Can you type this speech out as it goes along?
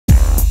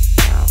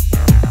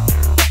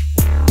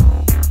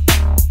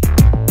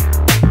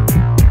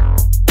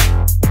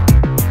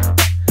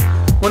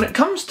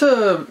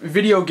to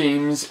video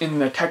games in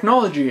the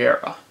technology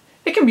era,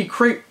 it can be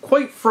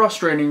quite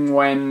frustrating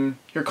when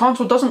your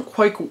console doesn't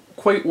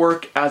quite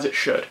work as it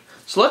should.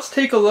 So let's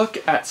take a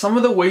look at some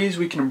of the ways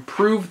we can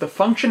improve the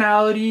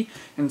functionality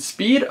and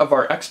speed of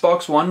our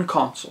Xbox One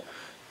console.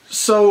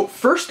 So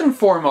first and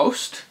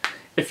foremost,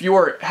 if you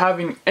are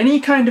having any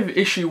kind of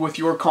issue with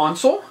your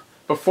console,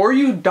 before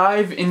you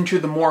dive into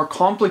the more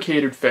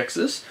complicated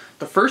fixes,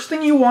 the first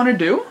thing you want to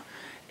do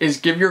is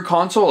give your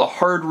console a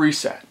hard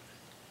reset.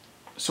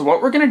 So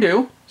what we're going to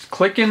do is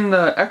click in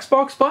the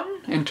Xbox button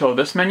until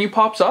this menu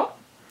pops up,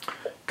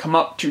 come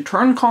up to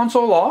turn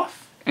console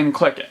off, and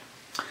click it.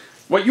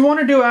 What you want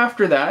to do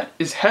after that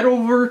is head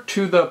over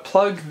to the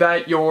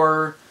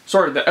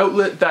the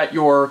outlet that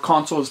your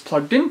console is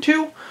plugged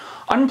into,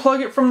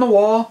 unplug it from the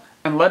wall,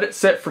 and let it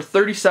sit for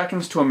 30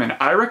 seconds to a minute.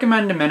 I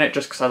recommend a minute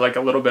just because I like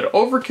a little bit of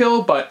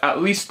overkill, but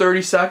at least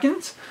 30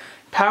 seconds.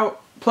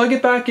 Plug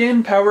it back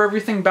in, power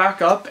everything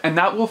back up, and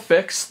that will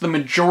fix the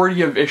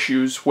majority of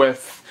issues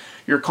with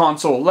your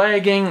console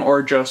lagging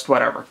or just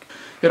whatever.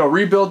 It'll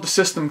rebuild the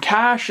system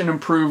cache and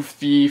improve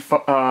the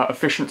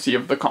efficiency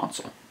of the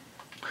console.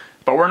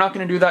 But we're not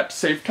going to do that to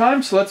save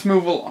time, so let's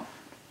move along.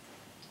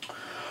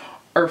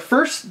 The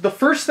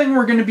first thing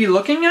we're going to be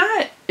looking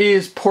at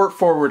is port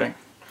forwarding.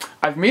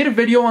 I've made a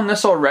video on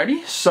this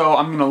already, so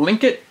I'm going to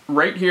link it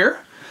right here,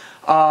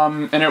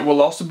 and it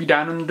will also be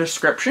down in the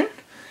description.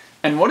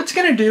 And what it's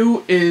going to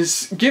do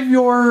is give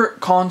your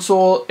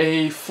console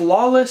a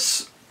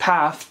flawless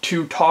path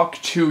to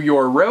talk to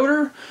your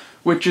router,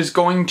 which is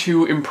going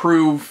to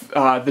improve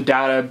the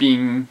data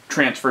being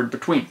transferred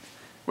between,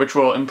 which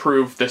will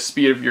improve the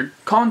speed of your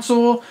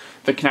console,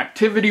 the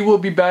connectivity will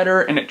be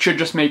better, and it should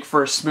just make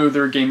for a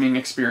smoother gaming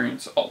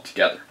experience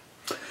altogether.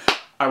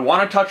 I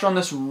want to touch on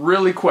this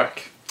really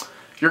quick.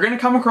 You're going to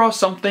come across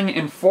something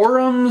in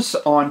forums,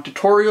 on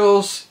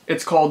tutorials,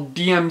 it's called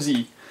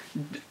DMZ.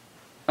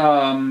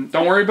 Don't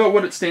worry about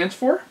what it stands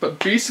for, but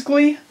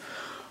basically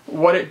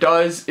what it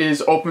does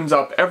is opens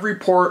up every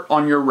port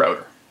on your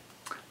router.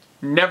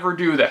 Never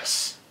do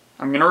this.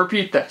 I'm going to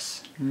repeat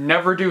this.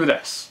 Never do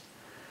this.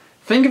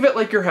 Think of it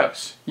like your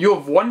house. You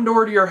have one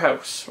door to your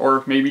house,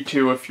 or maybe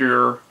two if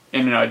you're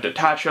in a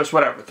detached house,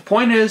 whatever. The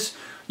point is,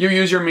 you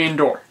use your main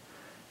door.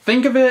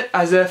 Think of it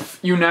as if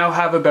you now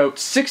have about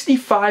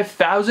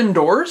 65,000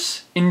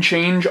 doors in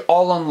change,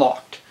 all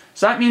unlocked.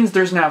 So that means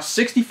there's now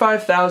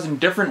 65,000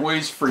 different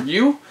ways for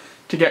you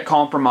to get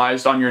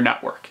compromised on your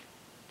network.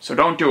 So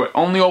don't do it.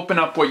 Only open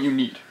up what you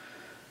need.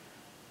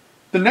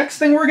 The next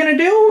thing we're going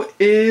to do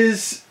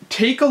is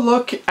take a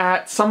look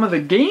at some of the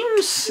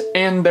games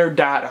and their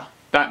data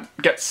that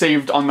gets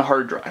saved on the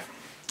hard drive.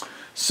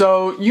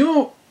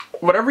 So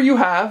whatever you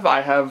have,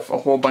 I have a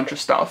whole bunch of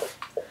stuff.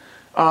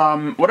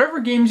 Whatever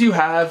games you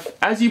have,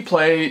 as you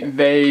play,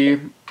 they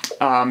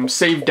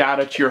save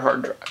data to your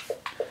hard drive.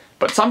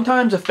 But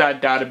sometimes if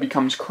that data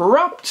becomes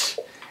corrupt,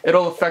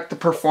 it'll affect the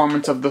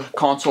performance of the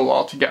console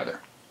altogether.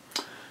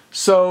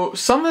 So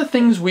some of the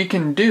things we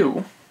can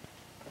do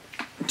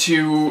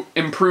to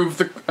improve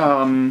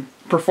the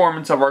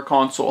performance of our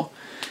console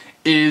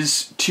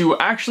is to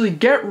actually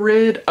get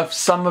rid of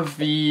some of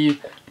the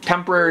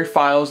temporary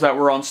files that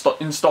were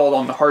installed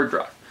on the hard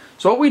drive.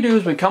 So what we do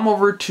is we come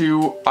over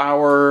to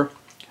our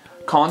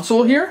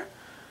console here,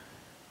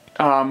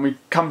 we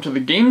come to the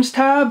Games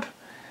tab,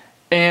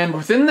 and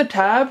within the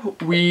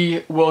tab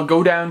we will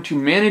go down to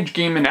Manage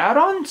Game and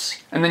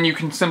Add-ons, and then you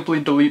can simply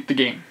delete the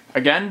game.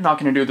 Again, not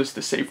going to do this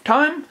to save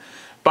time,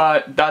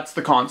 but that's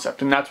the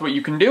concept, and that's what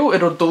you can do.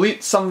 It'll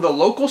delete some of the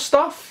local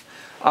stuff,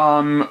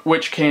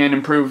 which can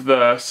improve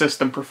the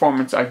system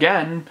performance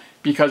again,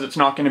 because it's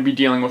not going to be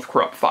dealing with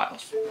corrupt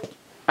files.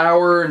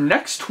 Our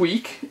next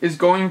tweak is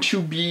going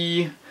to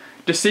be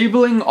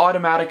disabling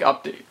automatic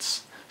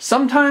updates.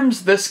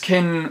 Sometimes this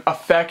can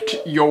affect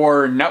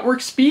your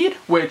network speed,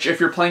 which if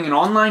you're playing an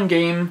online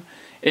game,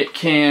 it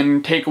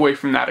can take away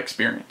from that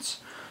experience.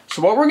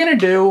 So what we're going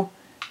to do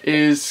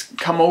is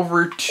come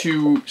over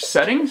to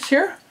settings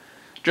here,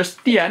 just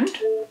at the end,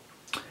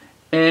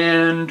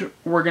 and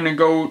we're going to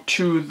go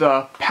to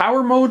the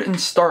power mode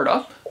and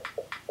startup,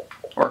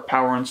 or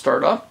power and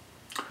startup,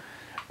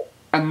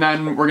 and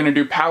then we're going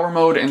to do power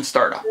mode and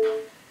startup.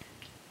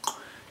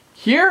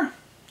 Here,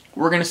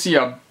 we're going to see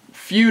a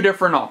few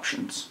different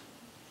options.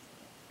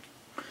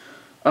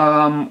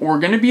 We're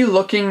going to be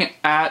looking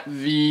at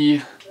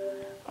the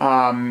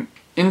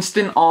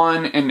instant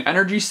on and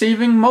energy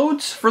saving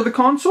modes for the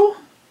console,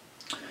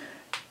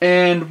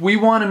 and we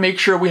want to make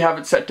sure we have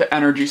it set to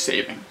energy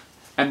saving.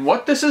 And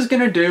what this is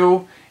going to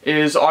do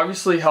is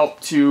obviously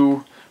help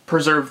to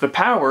preserve the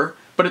power,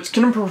 but it's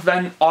going to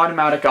prevent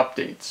automatic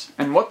updates.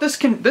 And what this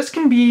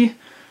can be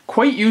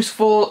quite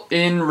useful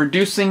in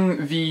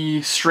reducing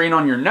the strain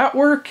on your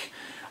network,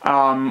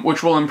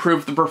 which will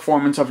improve the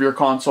performance of your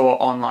console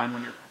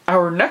online.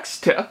 Our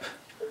next tip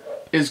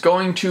is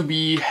going to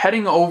be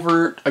heading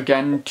over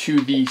again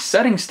to the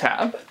Settings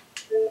tab,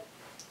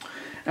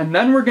 and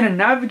then we're going to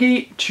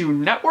navigate to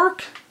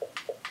Network.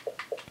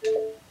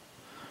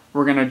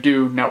 We're going to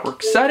do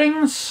Network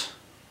Settings,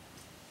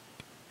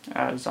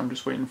 as I'm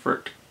just waiting for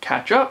it to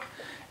catch up,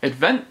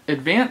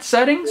 advanced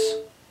settings,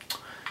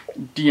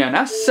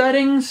 DNS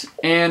settings,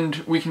 and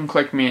we can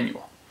click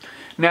manual.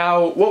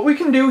 Now, what we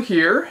can do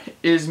here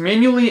is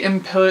manually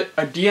input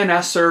a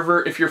DNS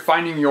server if you're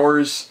finding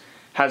yours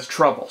has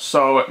trouble.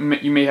 So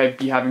you may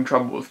be having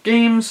trouble with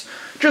games,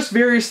 just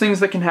various things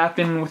that can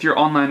happen with your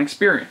online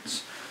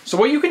experience. So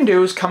what you can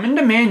do is come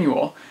into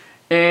manual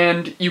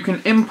and you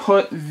can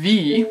input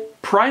the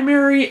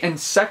primary and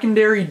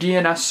secondary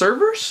DNS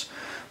servers.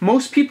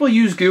 Most people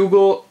use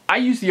Google. I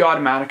use the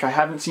automatic. I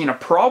haven't seen a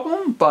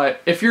problem, but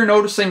if you're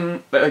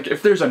noticing, like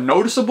if there's a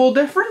noticeable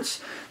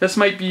difference, this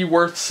might be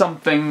worth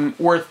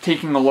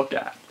taking a look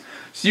at.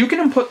 So you can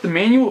input the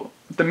manual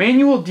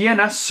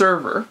DNS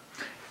server,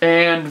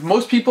 and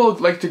most people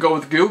like to go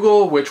with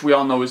Google, which we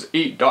all know is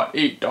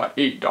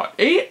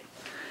 8.8.8.8.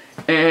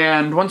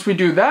 And once we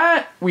do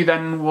that, we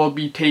then will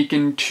be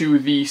taken to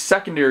the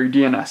secondary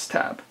DNS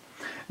tab.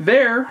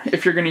 There,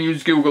 if you're going to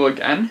use Google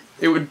again,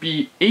 it would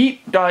be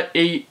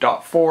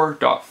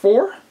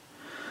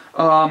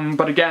 8.8.4.4.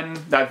 But again,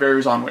 that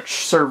varies on which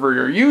server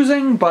you're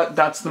using, but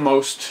that's the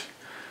most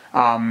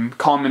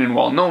common and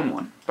well-known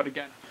one. But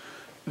again,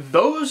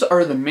 those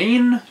are the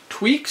main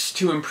tweaks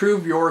to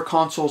improve your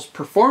console's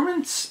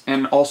performance,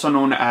 and also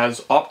known as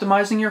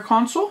optimizing your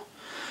console.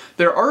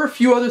 There are a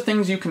few other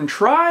things you can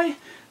try.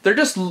 They're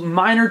just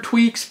minor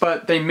tweaks,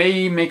 but they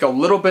may make a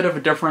little bit of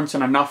a difference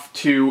and enough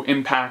to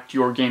impact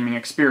your gaming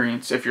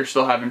experience if you're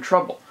still having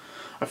trouble.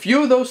 A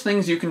few of those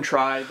things you can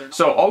try.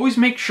 So always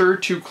make sure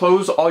to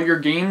close all your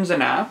games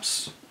and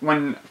apps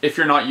if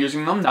you're not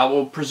using them. That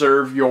will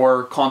preserve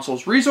your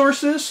console's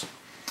resources.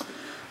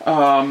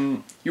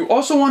 You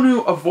also want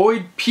to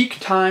avoid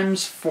peak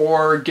times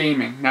for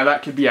gaming. Now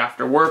that could be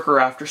after work or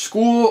after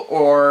school,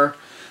 or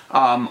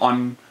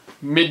on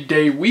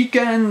midday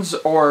weekends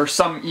or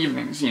some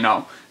evenings, you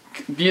know.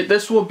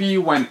 This will be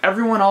when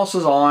everyone else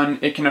is on.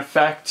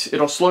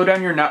 It'll slow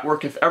down your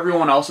network if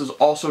everyone else is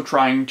also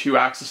trying to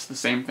access the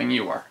same thing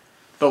you are.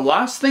 The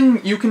last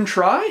thing you can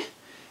try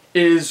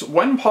is,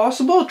 when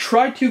possible,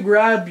 try to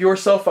grab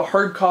yourself a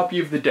hard copy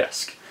of the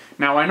disc.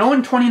 Now I know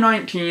in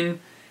 2019,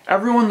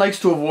 everyone likes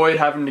to avoid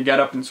having to get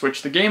up and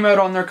switch the game out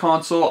on their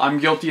console. I'm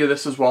guilty of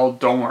this as well,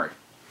 don't worry.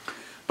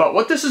 But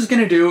what this is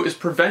going to do is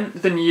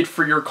prevent the need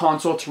for your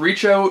console to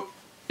reach out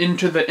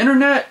into the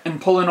internet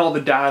and pull in all the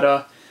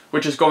data,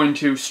 which is going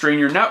to strain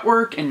your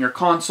network and your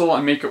console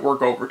and make it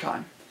work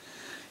overtime.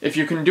 If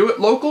you can do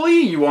it locally,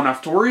 you won't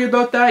have to worry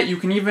about that. You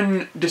can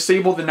even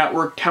disable the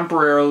network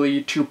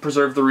temporarily to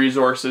preserve the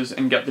resources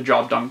and get the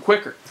job done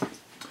quicker.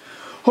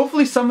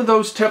 Hopefully some of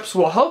those tips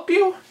will help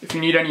you. If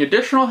you need any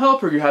additional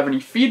help or you have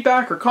any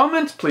feedback or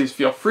comments, please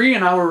feel free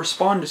and I will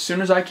respond as soon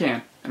as I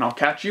can. And I'll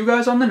catch you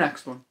guys on the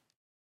next one.